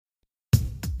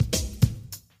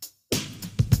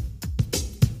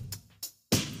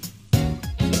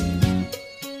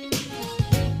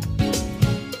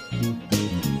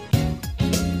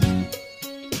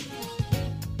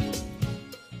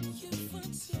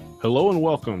Hello and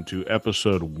welcome to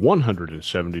episode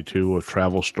 172 of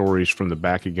Travel Stories from the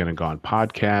Back Again and Gone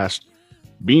podcast,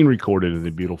 being recorded in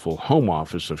the beautiful home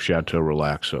office of Chateau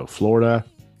Relaxo, Florida.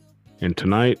 And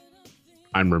tonight,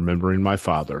 I'm remembering my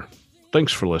father.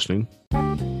 Thanks for listening.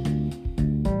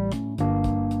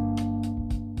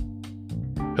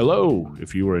 Hello.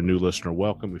 If you are a new listener,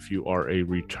 welcome. If you are a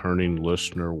returning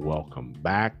listener, welcome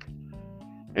back.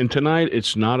 And tonight,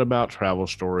 it's not about travel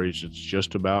stories. It's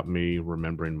just about me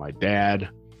remembering my dad.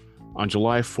 On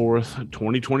July 4th,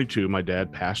 2022, my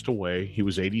dad passed away. He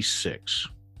was 86.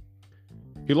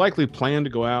 He likely planned to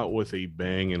go out with a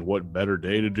bang, and what better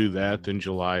day to do that than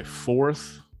July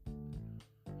 4th?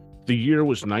 The year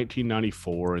was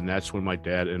 1994, and that's when my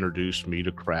dad introduced me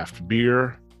to craft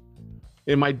beer.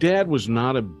 And my dad was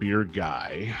not a beer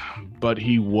guy, but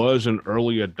he was an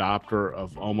early adopter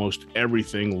of almost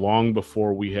everything long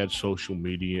before we had social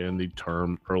media and the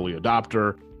term early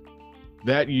adopter.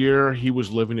 That year, he was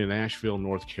living in Asheville,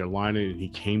 North Carolina, and he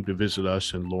came to visit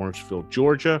us in Lawrenceville,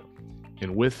 Georgia.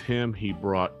 And with him, he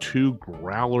brought 2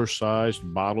 growler-sized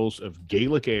bottles of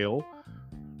Gaelic ale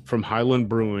from Highland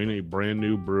Brewing, a brand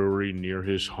new brewery near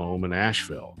his home in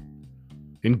Asheville.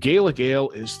 And Gaelic ale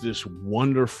is this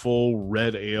wonderful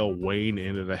red ale weighing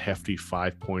in at a hefty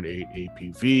 5.8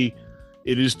 ABV.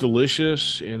 It is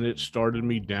delicious, and it started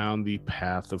me down the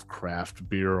path of craft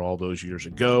beer all those years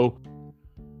ago.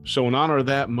 So in honor of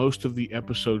that, most of the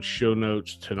episode show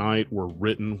notes tonight were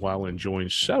written while enjoying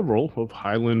several of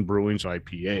Highland Brewing's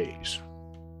IPAs.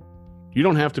 You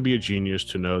don't have to be a genius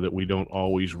to know that we don't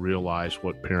always realize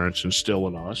what parents instill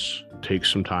in us. It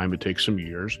takes some time, it takes some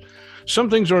years. Some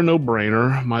things are a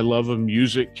no-brainer. My love of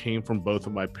music came from both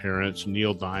of my parents.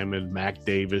 Neil Diamond, Mac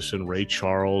Davis, and Ray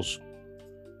Charles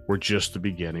were just the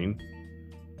beginning.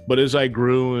 But as I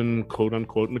grew and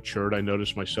quote-unquote matured, I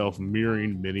noticed myself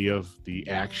mirroring many of the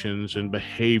actions and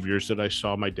behaviors that I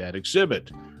saw my dad exhibit,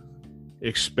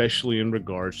 especially in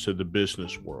regards to the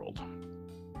business world.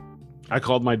 I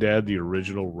called my dad the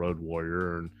original road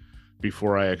warrior, and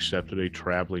before I accepted a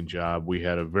traveling job, we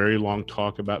had a very long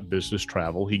talk about business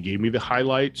travel. He gave me the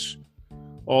highlights,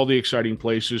 all the exciting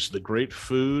places, the great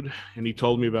food, and he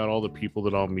told me about all the people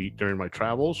that I'll meet during my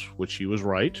travels, which he was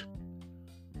right.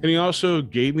 And he also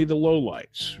gave me the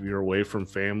lowlights. If you're away from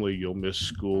family, you'll miss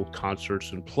school,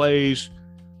 concerts, and plays.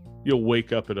 You'll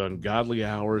wake up at ungodly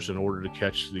hours in order to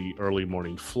catch the early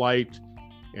morning flight.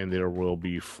 And there will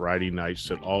be Friday nights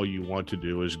that all you want to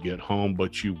do is get home,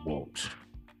 but you won't.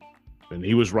 And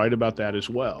he was right about that as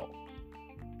well.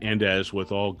 And as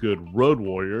with all good road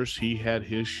warriors, he had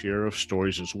his share of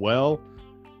stories as well.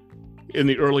 In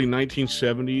the early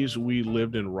 1970s, we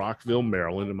lived in Rockville,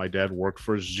 Maryland, and my dad worked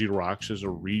for Xerox as a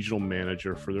regional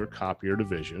manager for their copier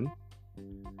division.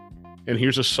 And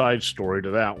here's a side story to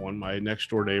that one. Our next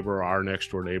door neighbor,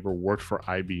 worked for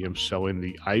IBM selling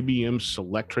the IBM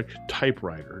Selectric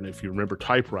typewriter. And if you remember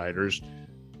typewriters,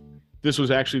 this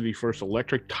was actually the first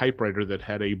electric typewriter that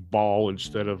had a ball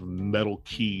instead of metal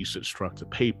keys that struck the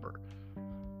paper.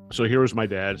 So here was my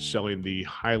dad selling the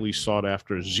highly sought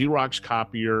after Xerox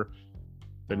copier,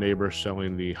 the neighbor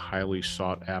selling the highly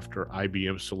sought after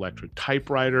IBM Selectric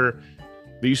typewriter.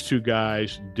 These 2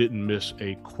 guys didn't miss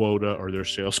a quota or their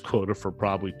sales quota for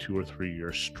probably 2 or 3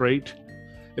 years straight.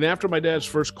 And after my dad's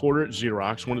first quarter at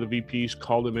Xerox, one of the VPs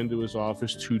called him into his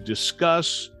office to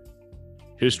discuss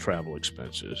his travel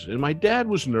expenses. And my dad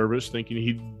was nervous, thinking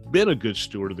he'd been a good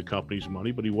steward of the company's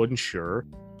money, but he wasn't sure.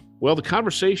 Well, the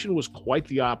conversation was quite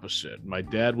the opposite. My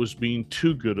dad was being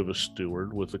too good of a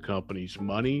steward with the company's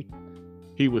money.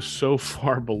 He was so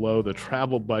far below the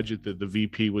travel budget that the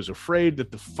VP was afraid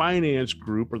that the finance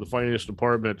group or the finance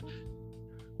department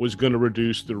was going to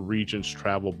reduce the region's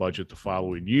travel budget the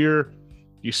following year.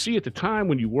 You see, at the time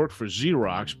when you worked for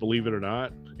Xerox, believe it or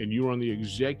not, and you were on the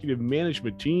executive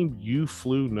management team, you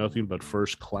flew nothing but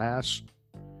first class.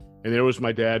 And there was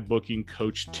my dad booking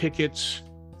coach tickets.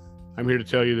 I'm here to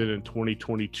tell you that in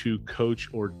 2022, coach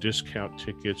or discount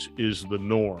tickets is the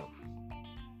norm.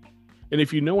 And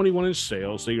if you know anyone in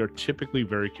sales, they are typically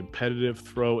very competitive.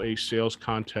 Throw a sales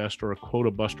contest or a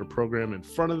quota buster program in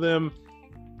front of them,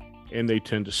 and they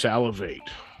tend to salivate.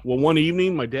 Well, one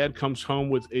evening, my dad comes home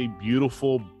with a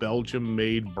beautiful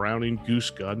Belgium-made Browning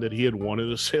goose gun that he had won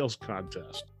in a sales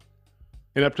contest.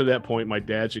 And up to that point, my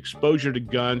dad's exposure to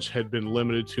guns had been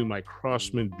limited to my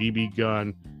Crosman BB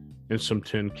gun and some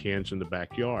tin cans in the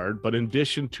backyard. But in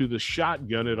addition to the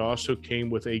shotgun, it also came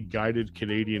with a guided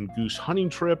Canadian goose hunting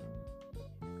trip,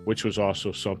 which was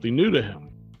also something new to him.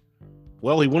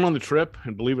 Well, he went on the trip,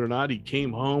 and believe it or not, he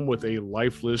came home with a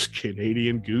lifeless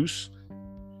Canadian goose.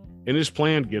 And his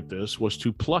plan, get this, was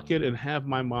to pluck it and have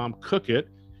my mom cook it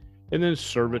and then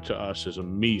serve it to us as a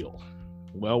meal.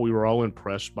 Well, we were all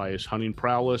impressed by his hunting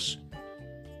prowess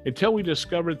until we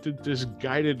discovered that this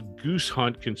guided goose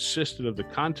hunt consisted of the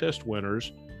contest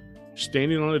winners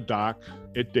standing on a dock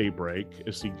at daybreak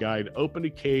as the guide opened a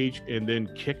cage and then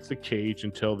kicked the cage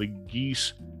until the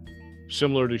geese,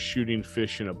 similar to shooting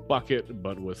fish in a bucket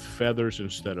but with feathers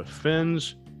instead of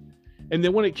fins. And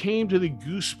then when it came to the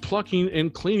goose plucking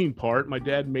and cleaning part, my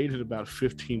dad made it about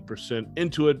 15%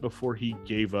 into it before he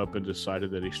gave up and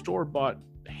decided that a store-bought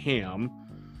ham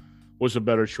was a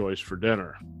better choice for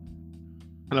dinner.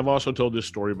 And I've also told this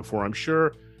story before, I'm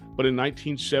sure, but in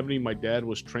 1970, my dad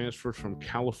was transferred from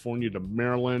California to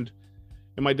Maryland,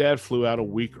 and my dad flew out a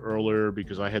week earlier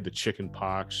because I had the chicken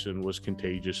pox and was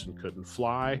contagious and couldn't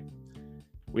fly.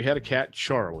 We had a cat,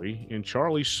 Charlie, and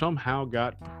Charlie somehow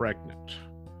got pregnant.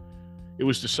 It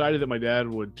was decided that my dad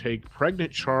would take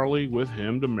pregnant Charlie with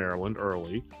him to Maryland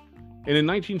early. And in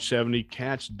 1970,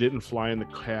 cats didn't fly in the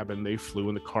cabin, they flew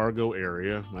in the cargo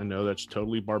area. I know that's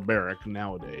totally barbaric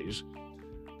nowadays.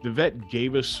 The vet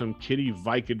gave us some kitty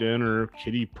Vicodin or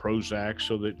kitty Prozac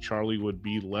so that Charlie would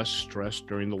be less stressed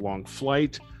during the long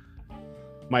flight.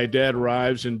 My dad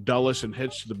arrives in Dulles and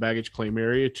heads to the baggage claim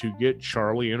area to get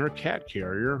Charlie in her cat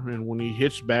carrier. And when he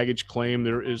hits baggage claim,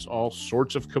 there is all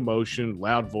sorts of commotion,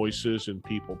 loud voices, and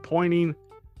people pointing.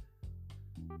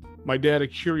 My dad, a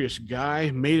curious guy,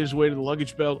 made his way to the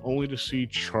luggage belt only to see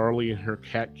Charlie and her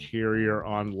cat carrier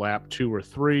on lap 2 or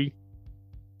 3.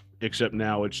 Except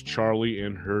now it's Charlie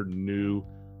and her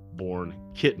newborn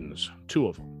kittens, 2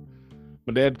 of them.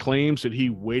 My dad claims that he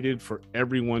waited for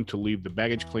everyone to leave the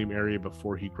baggage claim area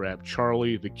before he grabbed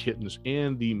Charlie, the kittens,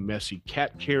 and the messy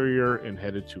cat carrier and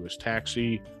headed to his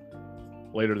taxi.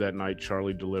 Later that night,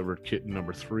 Charlie delivered kitten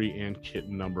number 3 and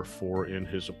kitten number 4 in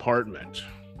his apartment.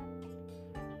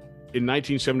 In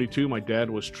 1972, my dad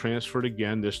was transferred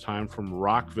again, this time from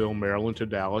Rockville, Maryland to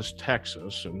Dallas,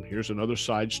 Texas. And here's another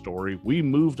side story. We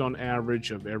moved on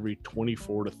average of every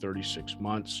 24 to 36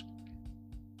 months.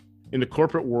 In the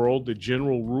corporate world, the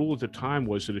general rule at the time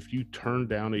was that if you turned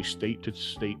down a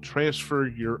state-to-state transfer,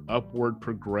 your upward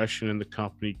progression in the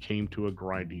company came to a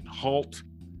grinding halt.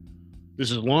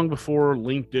 This is long before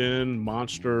LinkedIn,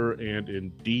 Monster, and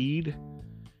Indeed.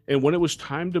 And when it was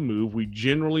time to move, we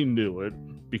generally knew it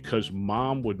because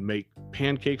Mom would make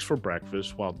pancakes for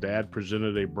breakfast while Dad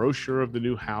presented a brochure of the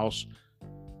new house,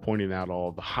 pointing out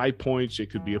all the high points. It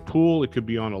could be a pool, it could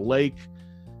be on a lake,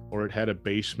 or it had a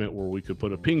basement where we could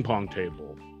put a ping pong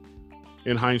table.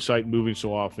 In hindsight, moving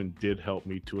so often did help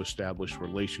me to establish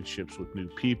relationships with new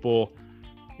people.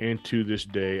 And to this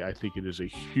day, I think it is a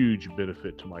huge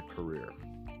benefit to my career.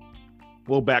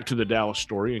 Well, back to the Dallas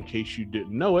story. In case you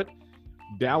didn't know it,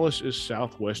 Dallas is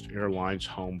Southwest Airlines'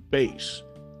 home base.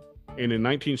 And in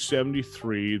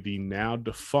 1973, the now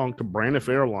defunct Braniff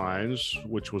Airlines,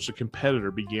 which was a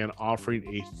competitor, began offering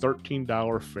a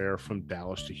 $13 fare from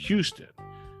Dallas to Houston.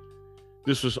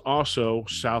 This was also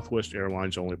Southwest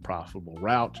Airlines' only profitable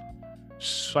route.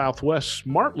 Southwest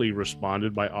smartly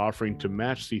responded by offering to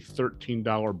match the $13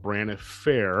 Braniff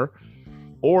fare,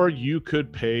 or you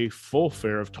could pay full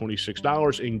fare of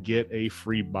 $26 and get a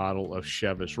free bottle of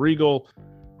Chivas Regal,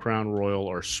 Crown Royal,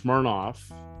 or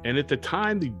Smirnoff. And at the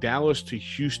time, the Dallas to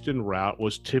Houston route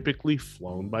was typically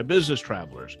flown by business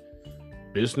travelers.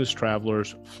 Business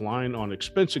travelers flying on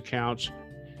expense accounts,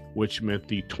 which meant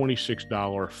the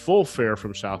 $26 full fare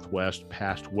from Southwest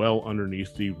passed well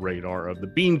underneath the radar of the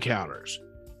bean counters.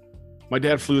 My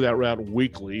dad flew that route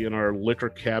weekly, and our liquor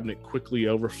cabinet quickly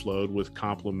overflowed with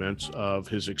compliments of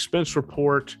his expense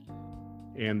report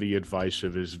and the advice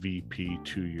of his VP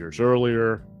 2 years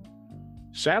earlier.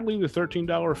 Sadly, the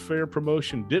 $13 fare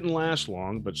promotion didn't last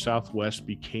long, but Southwest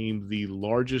became the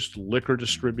largest liquor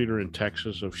distributor in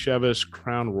Texas of Chivas,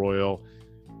 Crown Royal,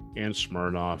 and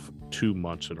Smirnoff 2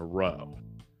 months in a row.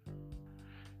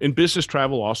 And business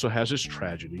travel also has its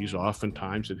tragedies.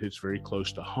 Oftentimes, it hits very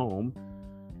close to home.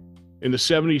 In the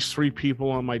 70s, 3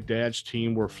 people on my dad's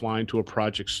team were flying to a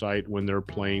project site when their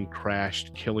plane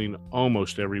crashed, killing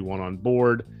almost everyone on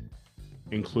board,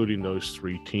 including those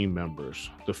 3 team members.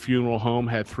 The funeral home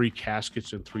had 3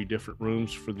 caskets in 3 different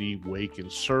rooms for the wake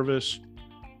and service.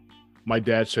 My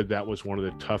dad said that was one of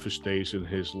the toughest days in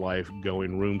his life,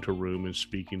 going room to room and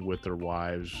speaking with their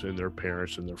wives and their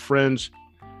parents and their friends.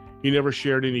 He never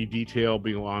shared any detail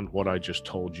beyond what I just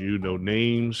told you. No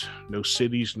names, no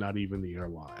cities, not even the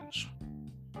airlines.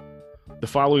 The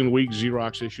following week,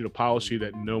 Xerox issued a policy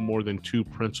that no more than 2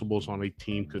 principals on a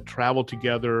team could travel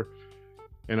together.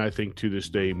 And I think to this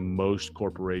day, most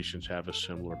corporations have a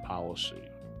similar policy.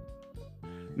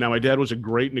 Now, my dad was a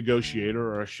great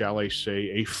negotiator, or shall I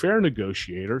say, a fair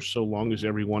negotiator, so long as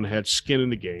everyone had skin in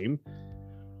the game.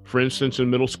 For instance, in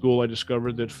middle school, I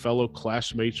discovered that fellow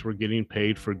classmates were getting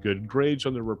paid for good grades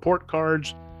on their report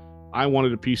cards. I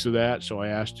wanted a piece of that, so I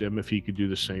asked him if he could do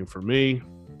the same for me,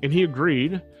 and he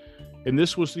agreed. And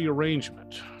this was the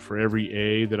arrangement. For every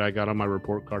A that I got on my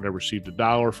report card, I received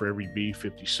 $1. For every B,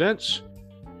 50 cents.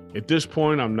 At this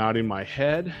point, I'm nodding my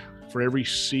head. For every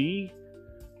C,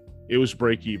 it was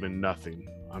break even, nothing.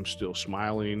 I'm still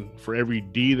smiling. For every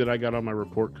D that I got on my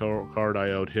report card,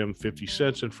 I owed him 50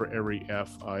 cents. And for every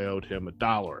F, I owed him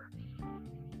 $1.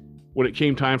 When it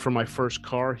came time for my first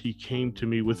car, he came to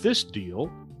me with this deal.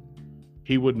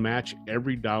 He would match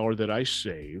every dollar that I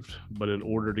saved, but in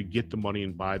order to get the money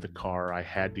and buy the car, I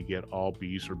had to get all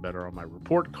B's or better on my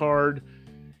report card.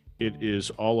 It is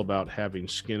all about having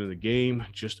skin in the game.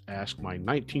 Just ask my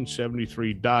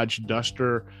 1973 Dodge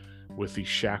Duster with the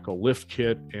Shackle lift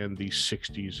kit and the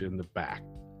 60s in the back.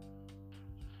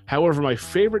 However, my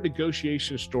favorite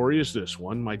negotiation story is this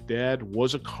one. My dad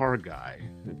was a car guy,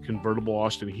 a convertible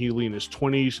Austin Healey in his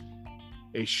 20s,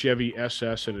 a Chevy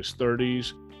SS in his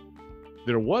 30s.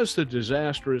 There was the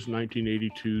disastrous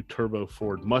 1982 turbo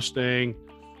Ford Mustang,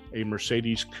 a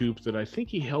Mercedes coupe that I think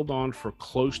he held on for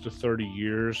close to 30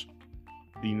 years,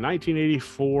 the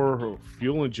 1984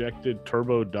 fuel-injected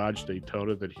turbo Dodge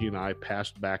Daytona that he and I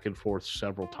passed back and forth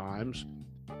several times.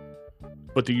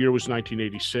 But the year was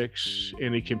 1986,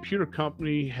 and a computer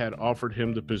company had offered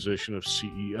him the position of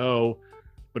CEO,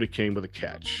 but it came with a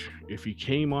catch. If he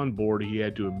came on board, he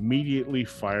had to immediately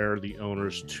fire the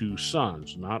owner's two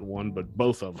sons, not one, but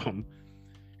both of them.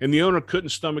 And the owner couldn't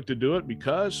stomach to do it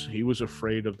because he was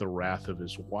afraid of the wrath of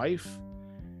his wife.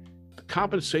 The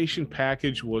compensation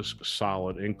package was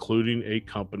solid, including a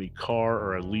company car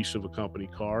or a lease of a company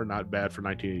car, not bad for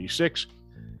 1986.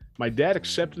 My dad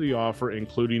accepted the offer,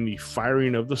 including the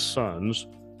firing of the sons,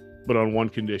 but on one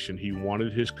condition. He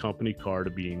wanted his company car to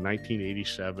be a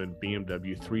 1987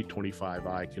 BMW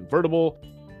 325i convertible.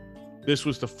 This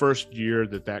was the first year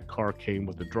that car came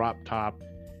with a drop top,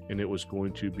 and it was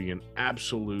going to be an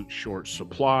absolute short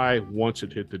supply once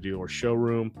it hit the dealer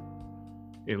showroom.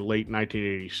 In late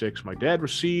 1986, my dad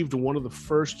received one of the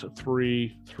first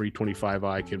three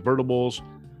 325i convertibles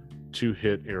to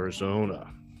hit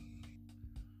Arizona.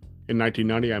 In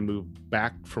 1990, I moved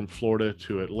back from Florida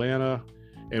to Atlanta,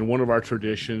 and one of our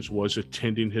traditions was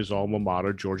attending his alma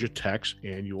mater, Georgia Tech's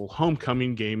annual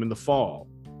homecoming game in the fall.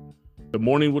 The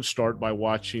morning would start by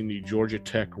watching the Georgia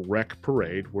Tech Rec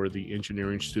Parade, where the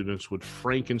engineering students would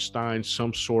Frankenstein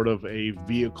some sort of a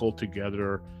vehicle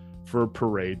together for a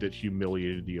parade that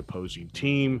humiliated the opposing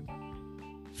team.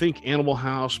 Think Animal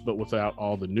House, but without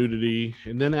all the nudity.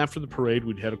 And then after the parade,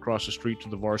 we'd head across the street to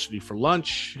the varsity for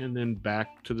lunch, and then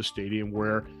back to the stadium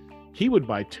where he would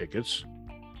buy tickets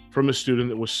from a student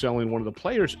that was selling one of the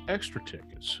players extra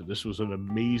tickets. So this was an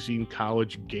amazing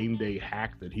college game day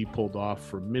hack that he pulled off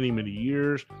for many, many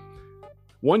years.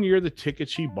 One year, the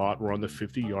tickets he bought were on the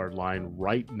 50-yard line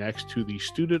right next to the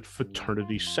student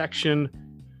fraternity section,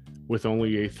 with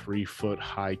only a 3-foot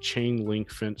high chain link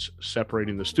fence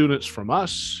separating the students from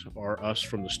us, or us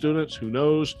from the students, who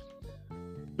knows.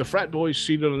 The frat boys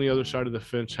seated on the other side of the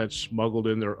fence had smuggled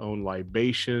in their own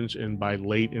libations, and by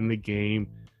late in the game,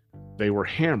 they were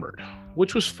hammered,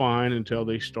 which was fine until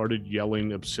they started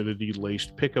yelling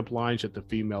obscenity-laced pickup lines at the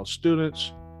female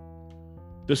students.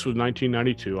 This was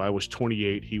 1992. I was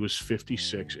 28. He was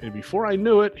 56. And before I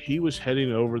knew it, he was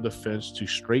heading over the fence to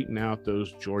straighten out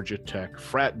those Georgia Tech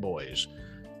frat boys.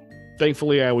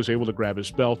 Thankfully, I was able to grab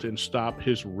his belt and stop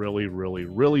his really, really,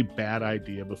 really bad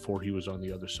idea before he was on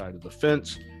the other side of the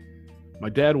fence. My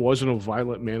dad wasn't a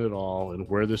violent man at all, and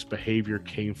where this behavior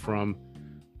came from,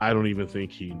 I don't even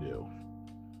think he knew.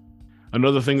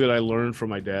 Another thing that I learned from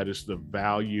my dad is the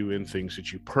value in things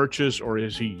that you purchase, or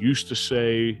as he used to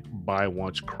say, buy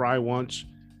once, cry once.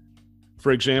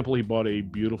 For example, he bought a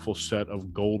beautiful set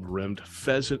of gold-rimmed,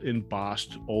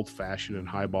 pheasant-embossed, old-fashioned and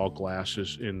highball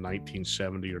glasses in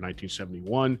 1970 or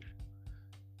 1971.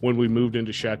 When we moved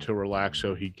into Chateau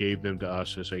Relaxo, he gave them to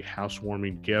us as a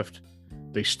housewarming gift.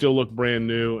 They still look brand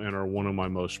new and are one of my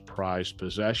most prized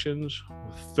possessions.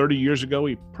 30 years ago,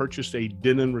 he purchased a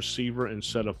Denon receiver and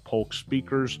set of Polk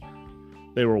speakers.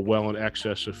 They were well in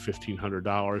excess of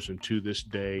 $1,500, and to this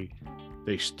day,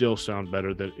 they still sound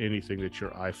better than anything that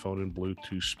your iPhone and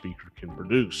Bluetooth speaker can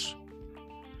produce.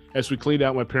 As we cleaned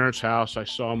out my parents' house, I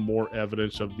saw more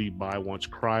evidence of the buy once,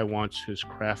 cry once. His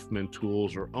Craftsman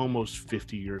tools are almost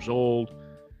 50 years old.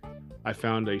 I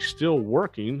found a still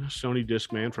working Sony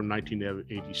Discman from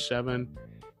 1987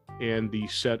 and the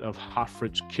set of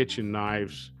Hofritz kitchen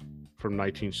knives from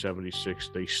 1976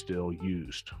 they still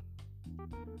used.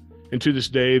 And to this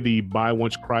day, the buy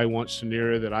once, cry once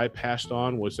scenario that I passed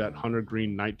on was that Hunter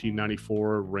Green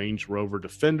 1994 Range Rover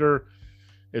Defender.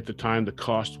 At the time, the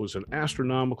cost was an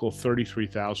astronomical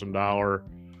 $33,000,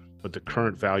 but the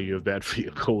current value of that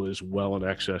vehicle is well in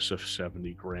excess of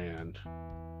 $70,000.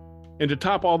 And to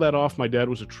top all that off, my dad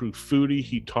was a true foodie.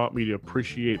 He taught me to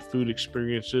appreciate food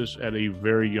experiences at a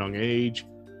very young age.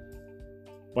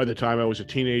 By the time I was a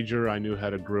teenager, I knew how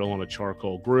to grill on a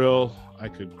charcoal grill. I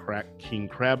could crack king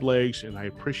crab legs, and I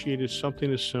appreciated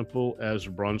something as simple as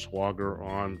Brunswager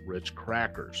on Ritz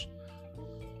crackers.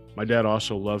 My dad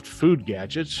also loved food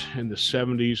gadgets. In the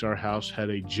 70s, our house had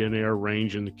a Jenn-Air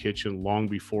range in the kitchen long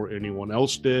before anyone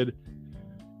else did.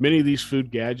 Many of these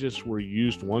food gadgets were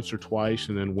used once or twice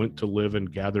and then went to live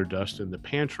and gather dust in the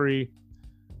pantry.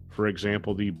 For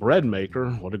example, the bread maker,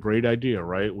 what a great idea,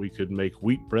 right? We could make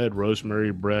wheat bread,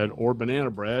 rosemary bread, or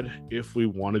banana bread if we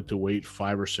wanted to wait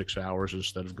 5 or 6 hours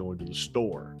instead of going to the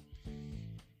store.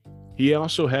 He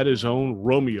also had his own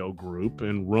Romeo group,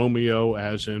 and Romeo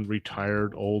as in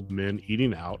retired old men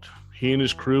eating out. He and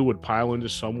his crew would pile into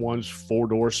someone's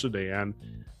 4-door sedan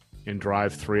and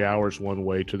drive 3 hours one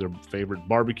way to their favorite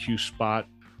barbecue spot,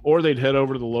 or they'd head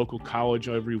over to the local college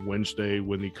every Wednesday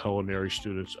when the culinary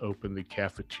students opened the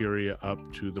cafeteria up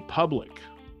to the public.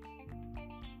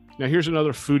 Now, here's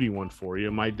another foodie one for you.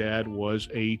 My dad was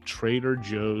a Trader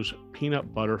Joe's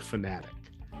peanut butter fanatic.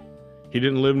 He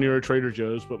didn't live near a Trader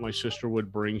Joe's, but my sister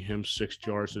would bring him 6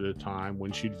 jars at a time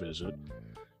when she'd visit.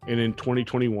 And in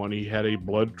 2021, he had a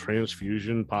blood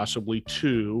transfusion, possibly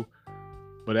 2.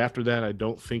 But after that, I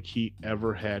don't think he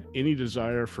ever had any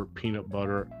desire for peanut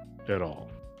butter at all.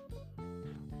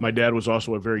 My dad was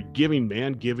also a very giving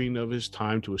man, giving of his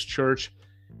time to his church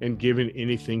and giving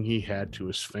anything he had to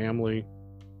his family.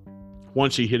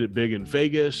 Once he hit it big in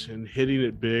Vegas, and hitting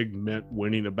it big meant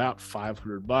winning about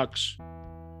 $500.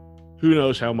 Who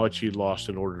knows how much he lost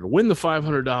in order to win the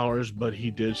 $500, but he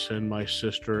did send my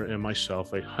sister and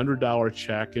myself a $100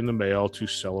 check in the mail to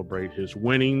celebrate his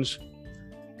winnings.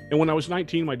 And when I was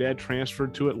 19, my dad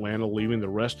transferred to Atlanta, leaving the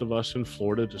rest of us in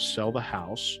Florida to sell the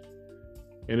house.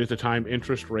 And at the time,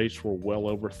 interest rates were well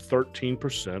over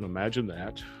 13%. Imagine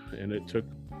that. And it took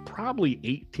probably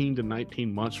 18 to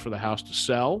 19 months for the house to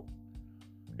sell.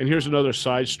 And here's another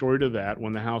side story to that.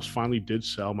 When the house finally did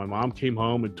sell, my mom came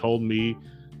home and told me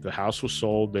the house was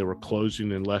sold. They were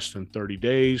closing in less than 30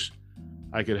 days.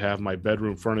 I could have my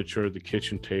bedroom furniture, the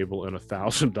kitchen table, and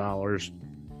 $1,000.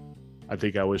 I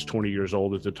think I was 20 years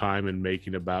old at the time and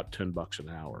making about $10 an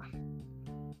hour.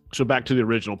 So back to the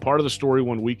original part of the story.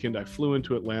 One weekend, I flew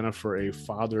into Atlanta for a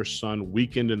father-son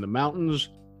weekend in the mountains.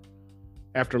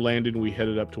 After landing, we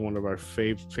headed up to one of our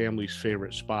family's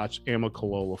favorite spots,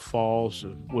 Amicalola Falls,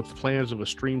 with plans of a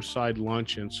streamside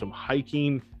lunch and some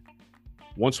hiking.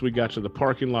 Once we got to the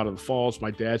parking lot of the falls,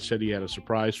 my dad said he had a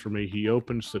surprise for me. He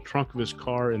opens the trunk of his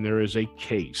car, and there is a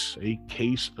case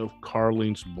of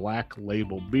Carling's Black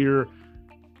Label beer,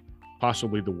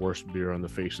 possibly the worst beer on the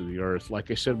face of the earth.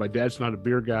 Like I said, my dad's not a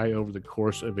beer guy. Over the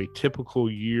course of a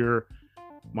typical year,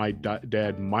 my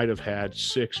dad might have had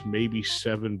 6, maybe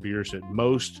 7 beers at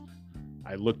most.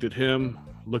 I looked at him,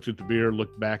 looked at the beer,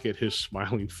 looked back at his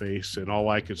smiling face, and all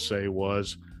I could say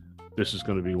was, this is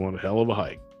going to be one hell of a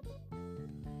hike.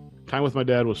 Time with my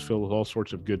dad was filled with all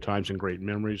sorts of good times and great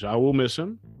memories. I will miss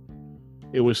him.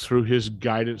 It was through his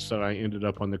guidance that I ended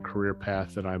up on the career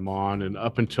path that I'm on. And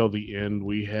up until the end,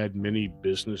 we had many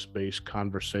business-based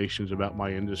conversations about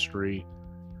my industry,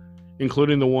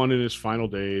 including the one in his final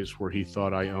days where he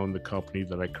thought I owned the company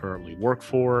that I currently work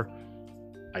for.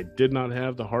 I did not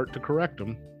have the heart to correct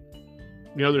him.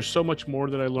 You know, there's so much more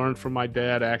that I learned from my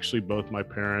dad, actually both my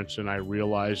parents, and I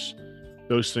realize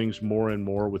those things more and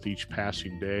more with each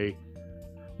passing day.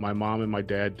 My mom and my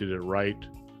dad did it right,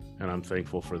 and I'm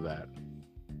thankful for that.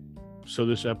 So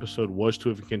this episode was to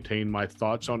have contained my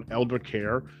thoughts on elder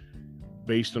care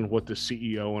based on what the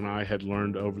CEO and I had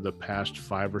learned over the past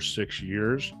 5 or 6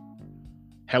 years.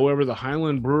 However, the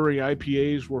Highland Brewery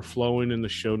IPAs were flowing and the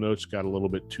show notes got a little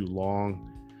bit too long.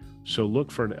 So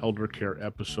look for an elder care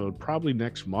episode probably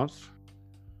next month.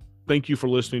 Thank you for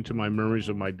listening to my memories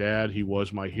of my dad. He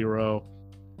was my hero.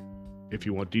 If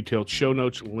you want detailed show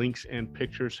notes, links, and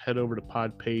pictures, head over to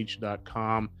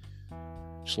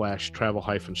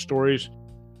podpage.com/travel-stories.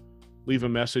 Leave a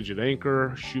message at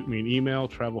Anchor. Shoot me an email,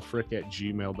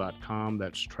 travelfrick@gmail.com.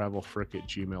 That's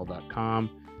travelfrick@gmail.com.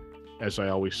 As I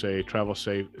always say, travel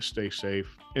safe, stay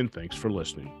safe, and thanks for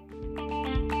listening.